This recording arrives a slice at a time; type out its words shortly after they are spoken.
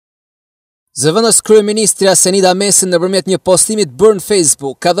Zëvendës Kryeministria Mesi nëpërmjet një postimi të bërë në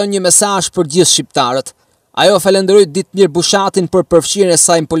Facebook ka dhënë një mesazh për gjithë shqiptarët. Ajo falenderoi Ditmir Bushatin për përfshirjen e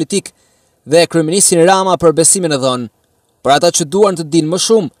saj në politikë dhe Kryeministrin Rama për besimin e dhënë. Për ata që duan të dinë më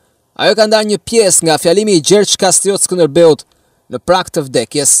shumë, ajo ka ndarë një pjesë nga fjalimi i Gjergj Kastriot Skënderbeut në prag të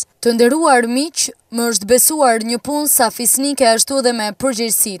vdekjes. Të nderuar miq, më është besuar një punë sa fisnike ashtu dhe me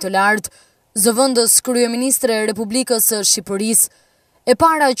përgjegjësi të lartë, zëvendës Kryeministre e Republikës së Shqipërisë. E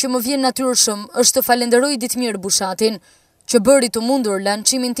para që më vjen natyrshëm është të falenderoj Ditmir Bushatin, që bëri të mundur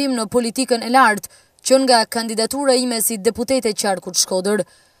lançimin tim në politikën e lartë, që nga kandidatura ime si deputete e qarkut Shkodër.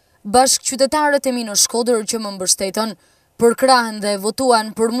 Bashkëqytetarët e mi në Shkodër që më mbështetën, përkrahen dhe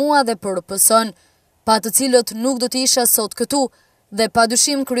votuan për mua dhe për PS-n, pa të cilët nuk do të isha sot këtu, dhe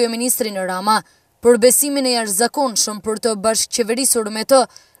padyshim Kryeministrin Rama, për besimin e jashtëzakonshëm për të bashkëqeverisur me të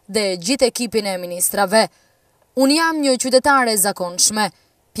dhe gjithë ekipin e ministrave. Unë jam një qytetare e zakonshme,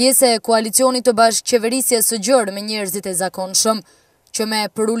 pjesë e koalicionit të bashkëqeverisjes së gjerë me njerëzit e zakonshëm, që me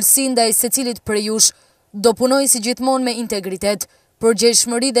përullsi ndaj secilit prej jush do punoj si gjithmonë me integritet,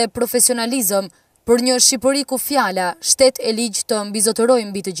 përgjegjshmëri dhe profesionalizëm për një Shqipëri ku fjala, shtet e ligj të mbizotërojnë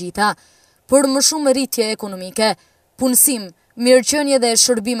mbi të gjitha, për më shumë rritje ekonomike, punësim, mirëqenie dhe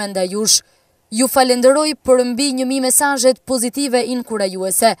shërbime ndaj jush. Ju falenderoj për mbi 1000 mesazhet pozitive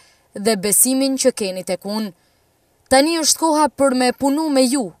inkurajuese dhe besimin që keni tek unë. Tani është koha për me punu me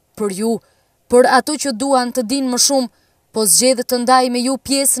ju, për ato që duan të dinë më shumë, po zgjedh të ndaj me ju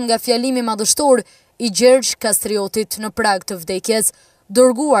pjesë nga fjalimi madhështor i Gjergj Kastriotit në prag të vdekjes,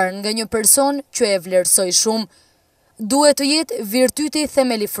 dërguar nga një person që e vlerësoj shumë. Duhet të jetë virtyti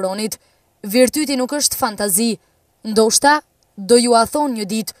themelifronit. Virtyti nuk është fantazi. Ndoshta do ju a thonë një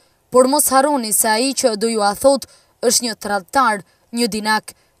ditë, por mos harroni se ai që do ju a thot është një tradhtar, një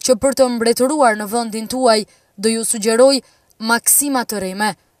dinak, që për të mbretëruar në vendin tuaj do ju sugjeroj maksima të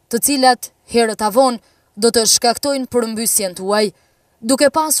reme, të cilat herët avon do të shkaktojnë përmbysjen tuaj. Duke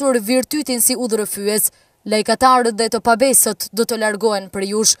pasur virtytin si udhërëfyes, lajkatarët dhe të pabesët do të largohen për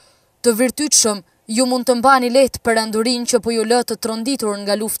jush. Të virtytshëm, ju mund të mbani lehtë perandorin që po ju lë të tronditur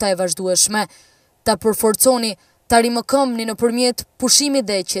nga lufta e vazhdueshme. Ta përforconi, ta rimëkëmni nëpërmjet pushimit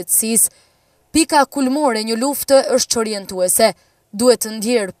dhe qetësisë. Pika kulmore një lufte është orientuese. Duhet të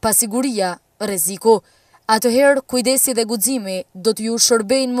ndjerë pasiguria, rreziku. Atëherë, kujdesi dhe guximi do të ju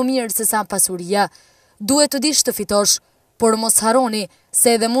shërbejnë më mirë se sa pasuria. Duhet të dish të fitosh, por mos harroni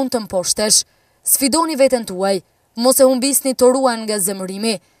se edhe mund të mposhtesh. Sfidoni veten tuaj, mos e humbisni toruan nga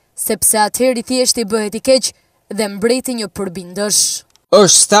zemërimi, sepse atëherë i thjeshti bëhet i keq dhe mbreti një përbindësh.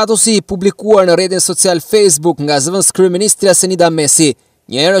 Është statusi i publikuar në rrjetin social Facebook nga zëvendës Kryeministria Mesi,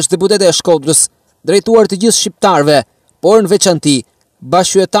 një herë është deputete e Shkodrës, drejtuar të gjithë shqiptarëve, por në veçanti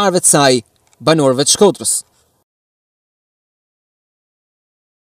bashkëqytetarëve të saj, banorëve të Shkodrës.